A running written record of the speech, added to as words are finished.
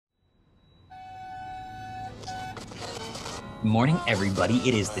Morning, everybody.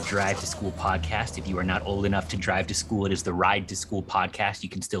 It is the Drive to School podcast. If you are not old enough to drive to school, it is the Ride to School podcast. You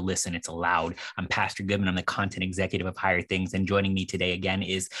can still listen. It's allowed. I'm Pastor Goodman. I'm the content executive of Higher Things. And joining me today again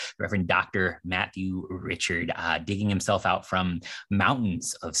is Reverend Dr. Matthew Richard, digging himself out from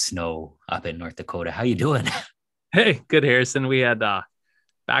mountains of snow up in North Dakota. How you doing? Hey, good, Harrison. We had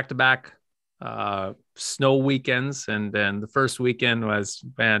back-to-back snow weekends. And then the first weekend was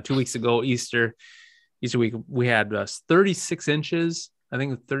 2 weeks ago, Easter week. We had 36 inches, I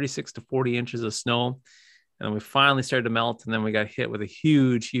think 36 to 40 inches of snow. And we finally started to melt. And then we got hit with a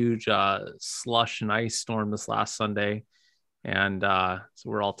huge slush and ice storm this last Sunday. And so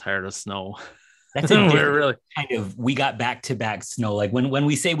we're all tired of snow. That's a different kind of, we got back-to-back snow. Like when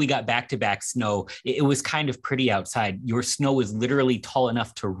we say we got back-to-back snow, it was kind of pretty outside. Your snow is literally tall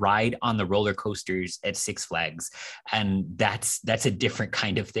enough to ride on the roller coasters at Six Flags. And that's a different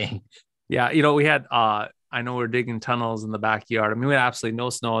kind of thing. Yeah. We had, I know we're digging tunnels in the backyard. I mean, we had absolutely no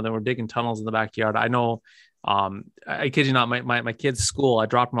snow, and then we're digging tunnels in the backyard. I know, I kid you not, my kid's school, I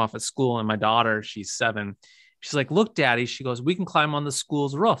dropped them off at school, and my daughter, she's 7. She's like, "Look, Daddy," she goes, "we can climb on the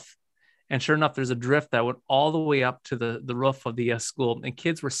school's roof." And sure enough, there's a drift that went all the way up to the roof of the school, and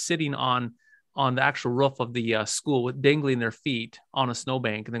kids were sitting on the actual roof of the school with dangling their feet on a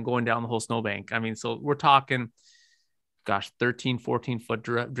snowbank and then going down the whole snowbank. I mean, so we're talking, 13, 14 foot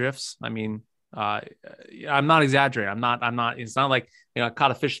drifts. I mean, I'm not exaggerating. I'm not, it's not like, I caught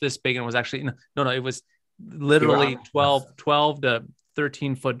a fish this big and it was actually, no, it was literally 12 to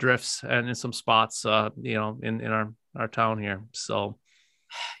 13 foot drifts, and in some spots, in our town here. So,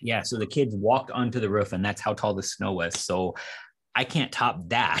 yeah. So the kids walked onto the roof, and that's how tall the snow was. So I can't top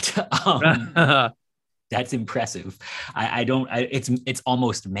that. That's impressive. It's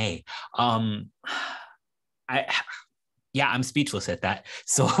almost May. I'm speechless at that.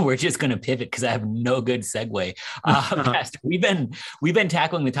 So we're just going to pivot because I have no good segue. Pastor, we've been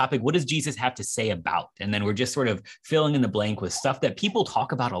tackling the topic, what does Jesus have to say about? And then we're just sort of filling in the blank with stuff that people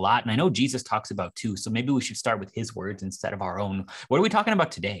talk about a lot. And I know Jesus talks about too. So maybe we should start with his words instead of our own. What are we talking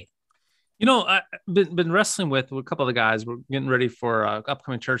about today? I've been wrestling with a couple of the guys. We're getting ready for an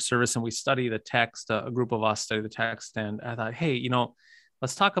upcoming church service, and we study the text. A group of us study the text. And I thought, hey,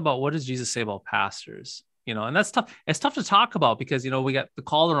 let's talk about, what does Jesus say about pastors? And that's tough. It's tough to talk about because, we got the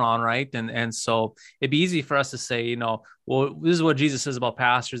caller on, right? And so it'd be easy for us to say, well, this is what Jesus says about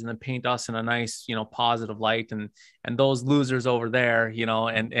pastors, and then paint us in a nice, positive light, and those losers over there,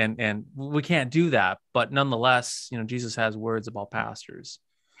 and we can't do that. But nonetheless, Jesus has words about pastors.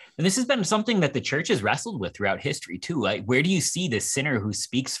 And this has been something that the church has wrestled with throughout history too. Like, where do you see the sinner who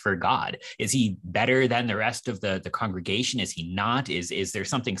speaks for God? Is he better than the rest of the congregation? Is he not? Is there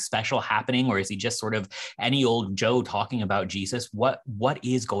something special happening, or is he just sort of any old Joe talking about Jesus? What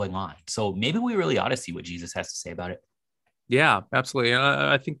is going on? So maybe we really ought to see what Jesus has to say about it. Yeah, absolutely.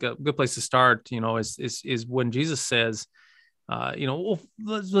 I think a good place to start, is when Jesus says,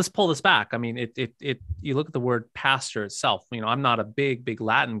 let's pull this back. I mean, you look at the word pastor itself. I'm not a big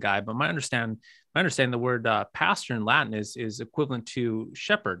Latin guy, but my understanding the word pastor in Latin is equivalent to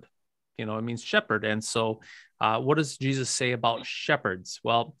shepherd. It means shepherd. And so, what does Jesus say about shepherds?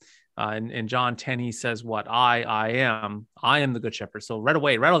 Well, in John 10, he says, "What I am the good shepherd." So right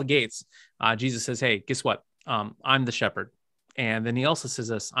away, right out of the gates, Jesus says, "Hey, guess what? I'm the shepherd." And then he also says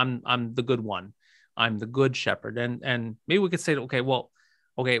this: "I'm the good one. I'm the good shepherd." And maybe we could say,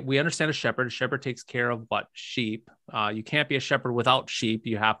 okay, we understand a shepherd. A shepherd takes care of what? Sheep. You can't be a shepherd without sheep.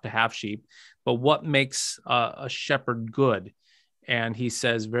 You have to have sheep. But what makes a shepherd good? And he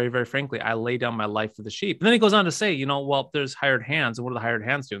says, very, very frankly, "I lay down my life for the sheep." And then he goes on to say, there's hired hands. And what do the hired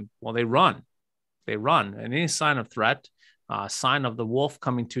hands do? Well, they run. And any sign of threat, sign of the wolf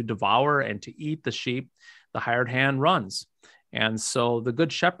coming to devour and to eat the sheep, the hired hand runs. And so the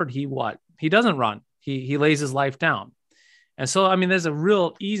good shepherd, he doesn't run. He lays his life down. And so, I mean, there's a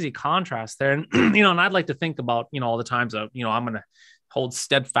real easy contrast there. And, and I'd like to think about, all the times of, I'm going to hold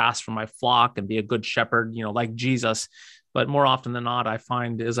steadfast for my flock and be a good shepherd, like Jesus. But more often than not, I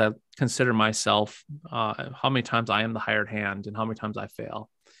find as I consider myself, how many times I am the hired hand and how many times I fail.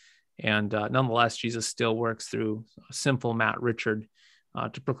 And nonetheless, Jesus still works through simple Matt Richard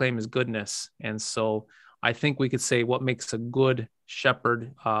to proclaim his goodness. And so I think we could say what makes a good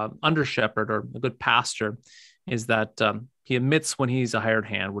shepherd, under shepherd, or a good pastor is that he admits when he's a hired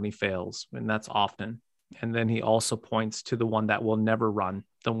hand, when he fails, and that's often. And then he also points to the one that will never run,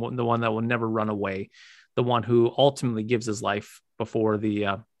 the one that will never run away, the one who ultimately gives his life before the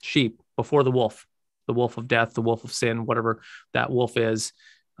sheep, before the wolf of death, the wolf of sin, whatever that wolf is,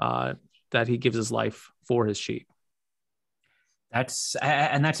 that he gives his life for his sheep. That's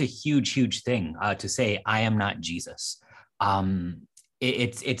a huge thing to say, I am not Jesus.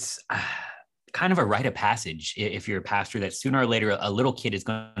 It's kind of a rite of passage if you're a pastor, that sooner or later a little kid is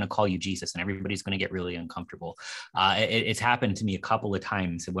going to call you Jesus, and everybody's going to get really uncomfortable. It's happened to me a couple of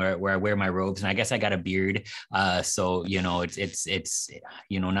times where I wear my robes, and I guess I got a beard, so it's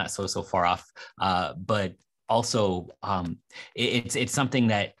not so far off, but also it's something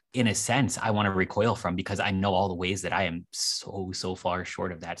that in a sense I want to recoil from, because I know all the ways that I am so far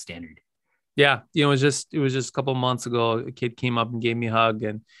short of that standard. Yeah, it was just a couple of months ago. A kid came up and gave me a hug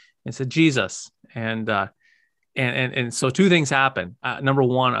and said Jesus, and so two things happened. Number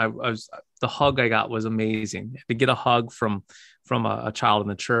one, I was the hug I got was amazing. To get a hug from a child in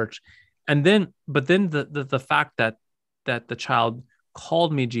the church, and then the fact that the child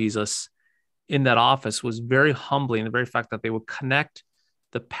called me Jesus in that office was very humbling. The very fact that they would connect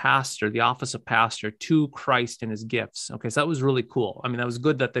the pastor, the office of pastor, to Christ and his gifts. Okay, so that was really cool. I mean, that was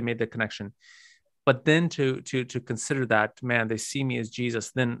good that they made the connection. But then to consider that, man, they see me as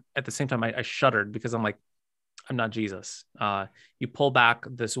Jesus. Then at the same time, I shuddered, because I'm like, I'm not Jesus. You pull back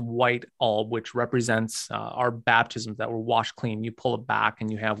this white alb, which represents our baptisms that were washed clean. You pull it back,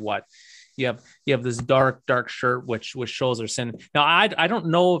 and you have what? You have this dark shirt, which shows our sin. Now, I don't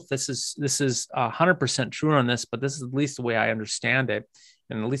know if this is 100% true on this, but this is at least the way I understand it.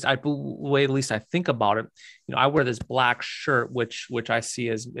 And at least I think about it. I wear this black shirt, which I see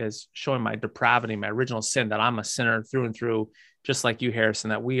as showing my depravity, my original sin, that I'm a sinner through and through, just like you, Harrison,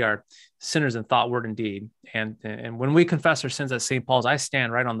 that we are sinners in thought, word, and deed. And when we confess our sins at St. Paul's, I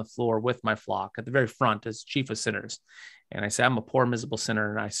stand right on the floor with my flock at the very front as chief of sinners. And I say, I'm a poor, miserable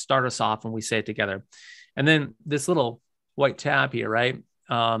sinner. And I start us off and we say it together. And then this little white tab here, right?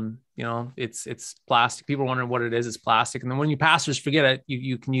 It's plastic. People are wondering what it is. It's plastic. And then when you pastors forget it,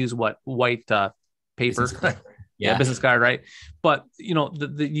 you can use what? White paper. Yeah, business card, right? But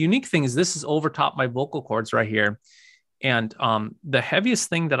the unique thing is, this is over top my vocal cords right here. And the heaviest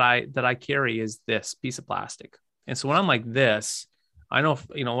thing that I carry is this piece of plastic. And so when I'm like this, I know,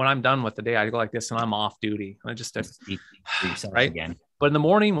 when I'm done with the day, I go like this and I'm off duty. I just right again. But in the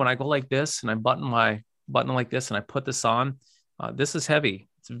morning, when I go like this and I button like this and I put this on, this is heavy.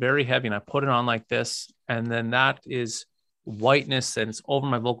 It's very heavy. And I put it on like this. And then that is whiteness, and it's over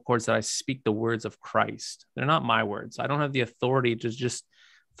my vocal cords that I speak the words of Christ. They're not my words. I don't have the authority to just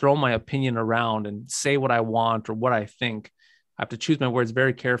throw my opinion around and say what I want or what I think. I have to choose my words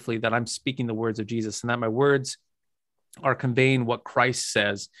very carefully, that I'm speaking the words of Jesus, and that my words are conveying what Christ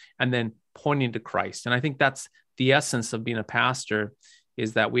says and then pointing to Christ. And I think that's the essence of being a pastor,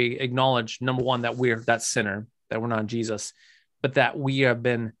 is that we acknowledge, number one, that we're that sinner, that we're not Jesus, but that we have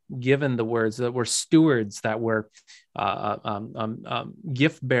been given the words, that we're stewards, that we're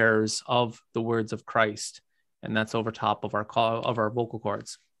gift bearers of the words of Christ. And that's over top of our vocal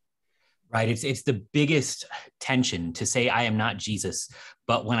cords. Right. It's the biggest tension to say I am not Jesus,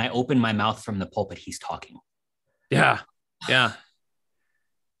 but when I open my mouth from the pulpit, he's talking. Yeah. And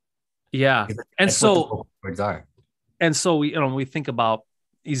so words are. And so we think about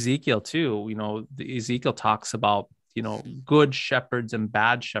Ezekiel too. Ezekiel talks about, good shepherds and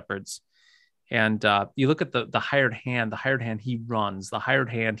bad shepherds. And you look at the hired hand, he runs, the hired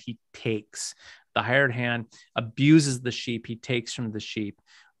hand, he takes, the hired hand abuses the sheep, he takes from the sheep.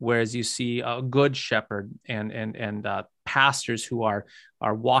 Whereas you see a good shepherd and pastors who are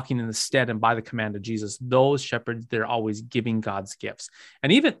walking in the stead and by the command of Jesus, those shepherds, they're always giving God's gifts.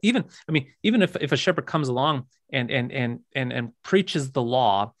 And even if a shepherd comes along and preaches the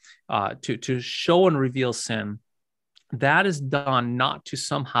law to show and reveal sin, that is done not to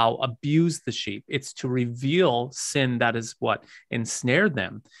somehow abuse the sheep. It's to reveal sin that is what ensnared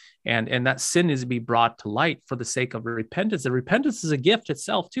them. And that sin is to be brought to light for the sake of repentance. And repentance is a gift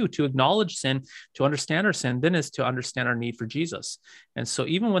itself too, to acknowledge sin, to understand our sin, then is to understand our need for Jesus. And so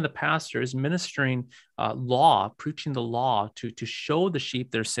even when the pastor is ministering law, preaching the law to show the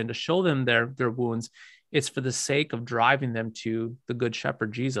sheep their sin, to show them their wounds, it's for the sake of driving them to the good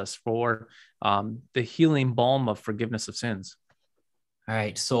shepherd, Jesus, for the healing balm of forgiveness of sins. All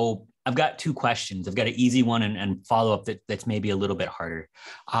right. So I've got two questions. I've got an easy one and follow-up that's maybe a little bit harder.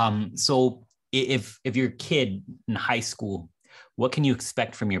 So if you're a kid in high school, what can you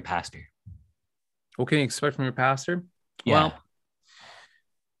expect from your pastor? What can you expect from your pastor? Yeah. Well,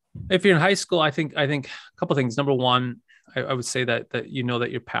 if you're in high school, I think a couple of things. Number one, I would say that that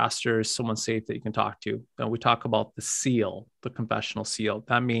your pastor is someone safe that you can talk to. And we talk about the seal, the confessional seal.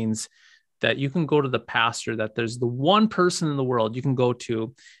 That means that you can go to the pastor, that there's the one person in the world you can go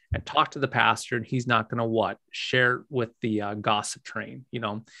to and talk to the pastor, and he's not going to share with the gossip train.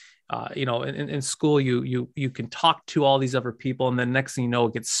 In school, you can talk to all these other people, and then next thing you know,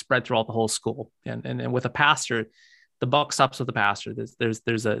 it gets spread throughout the whole school. And with a pastor, the buck stops with the pastor.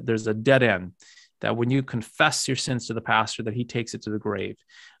 There's a dead end, that when you confess your sins to the pastor, that he takes it to the grave.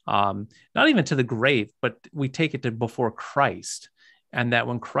 Not even to the grave, but we take it to before Christ. And that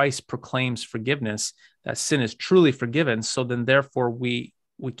when Christ proclaims forgiveness, that sin is truly forgiven. So then therefore we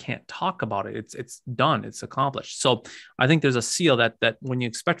can't talk about it. It's done. It's accomplished. So I think there's a seal that when you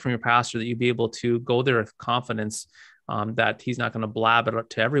expect from your pastor, that you be able to go there with confidence, that he's not going to blab it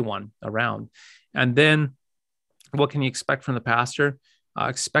to everyone around. And then what can you expect from the pastor?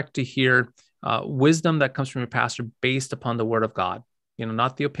 Expect to hear wisdom that comes from your pastor based upon the word of God,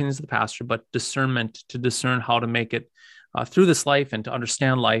 not the opinions of the pastor, but discernment to discern how to make it through this life and to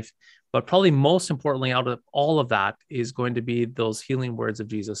understand life. But probably most importantly, out of all of that is going to be those healing words of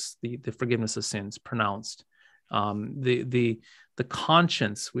Jesus, the forgiveness of sins pronounced, the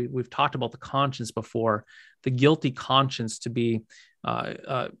conscience. We've talked about the conscience before, the guilty conscience to be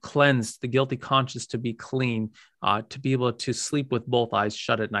cleansed, the guilty conscience to be clean, to be able to sleep with both eyes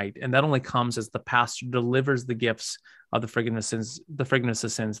shut at night. And that only comes as the pastor delivers the gifts of the forgiveness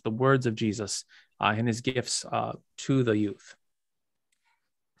of sins, the words of Jesus, and his gifts to the youth.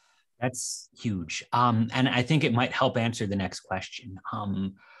 That's huge. And I think it might help answer the next question.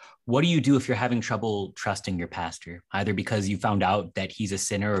 What do you do if you're having trouble trusting your pastor, either because you found out that he's a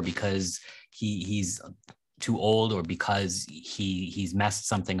sinner, or because he's too old, or because he's messed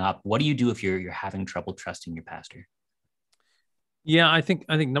something up? What do you do if you're having trouble trusting your pastor? Yeah, I think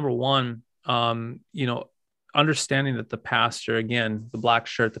number one, understanding that the pastor, again, the black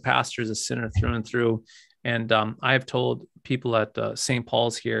shirt, the pastor is a sinner through and through. And I have told people at St.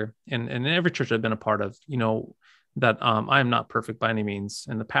 Paul's here, and in every church I've been a part of, that I am not perfect by any means,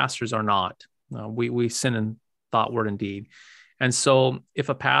 and the pastors are not. We sin in thought, word, and deed. And so if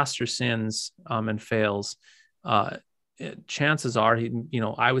a pastor sins and fails, chances are,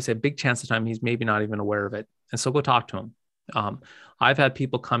 I would say a big chance of time, he's maybe not even aware of it. And so go talk to him. I've had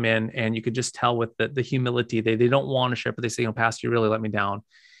people come in, and you could just tell with the humility, they don't want to share, but they say, Pastor, you really let me down.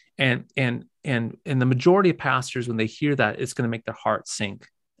 And the majority of pastors, when they hear that, it's going to make their heart sink,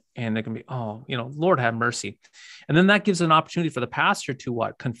 and they're going to be, Lord have mercy. And then that gives an opportunity for the pastor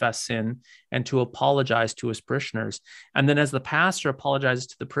to confess sin and to apologize to his parishioners. And then as the pastor apologizes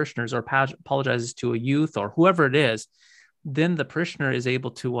to the parishioners, or apologizes to a youth or whoever it is, then the parishioner is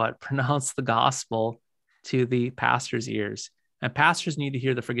able to pronounce the gospel to the pastor's ears. And pastors need to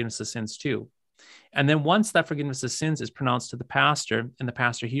hear the forgiveness of sins too. And then once that forgiveness of sins is pronounced to the pastor, and the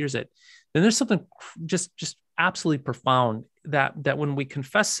pastor hears it, then there's something just absolutely profound, that when we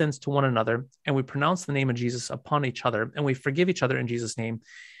confess sins to one another, and we pronounce the name of Jesus upon each other, and we forgive each other in Jesus' name,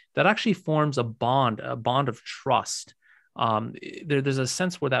 that actually forms a bond of trust. There's a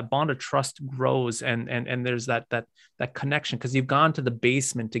sense where that bond of trust grows, and there's that connection, because you've gone to the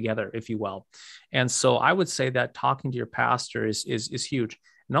basement together, if you will. And so I would say that talking to your pastor is huge.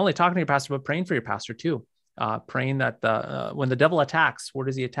 Not only talking to your pastor, but praying for your pastor too. Praying that when the devil attacks, where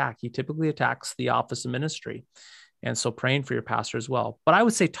does he attack? He typically attacks the office of ministry. And so praying for your pastor as well. But I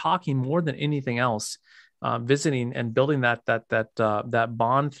would say talking more than anything else, visiting and building that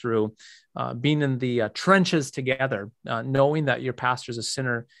bond through being in the trenches together, knowing that your pastor is a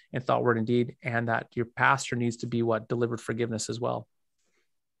sinner in thought, word, and deed, and that your pastor needs to be delivered forgiveness as well.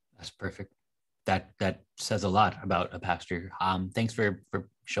 That's perfect. That says a lot about a pastor. Thanks for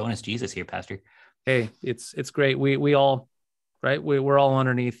showing us Jesus here, Pastor. Hey, it's great. We all, right? We're all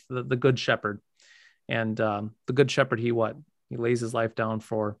underneath the good shepherd, and the good shepherd, he lays his life down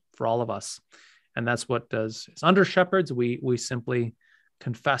for all of us. And that's what does. As under shepherds, we simply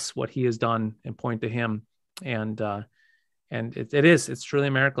confess what he has done and point to him. And it's truly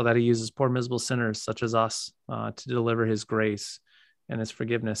a miracle that he uses poor miserable sinners such as us to deliver his grace and his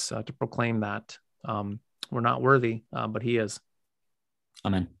forgiveness, to proclaim that we're not worthy, but he is.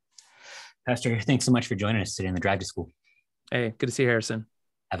 Amen. Pastor, thanks so much for joining us today in the Drive to School. Hey, good to see you, Harrison.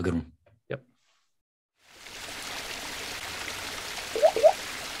 Have a good one.